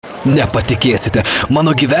Nepatikėsite,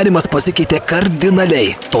 mano gyvenimas pasikeitė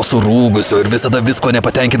kardinaliai. To surūgusio ir visada visko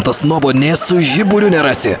nepatenkintas snobo nė su žiburiu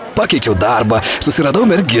nerasi. Pakeičiau darbą, susiradau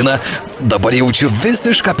merginą, dabar jaučiu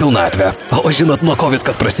visišką pilnatvę. O žinot, nuo ko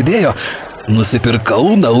viskas prasidėjo?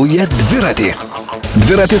 Nusipirkau naują dviratį.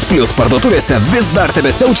 DVIRATIS PLIUS parduotuvėse vis dar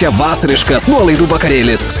tebesiaučia vasariškas nuolaidų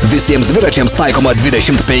vakarėlis. Visiems dviračiams taikoma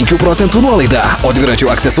 25% nuolaida, o dviračių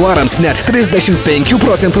aksesuarams net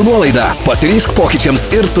 35% nuolaida. Pasiryžk pokyčiams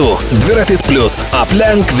ir tu. DVIRATIS PLIUS.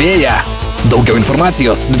 Aplenk vėją. Daugiau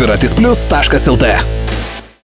informacijos dviratisplius.lt.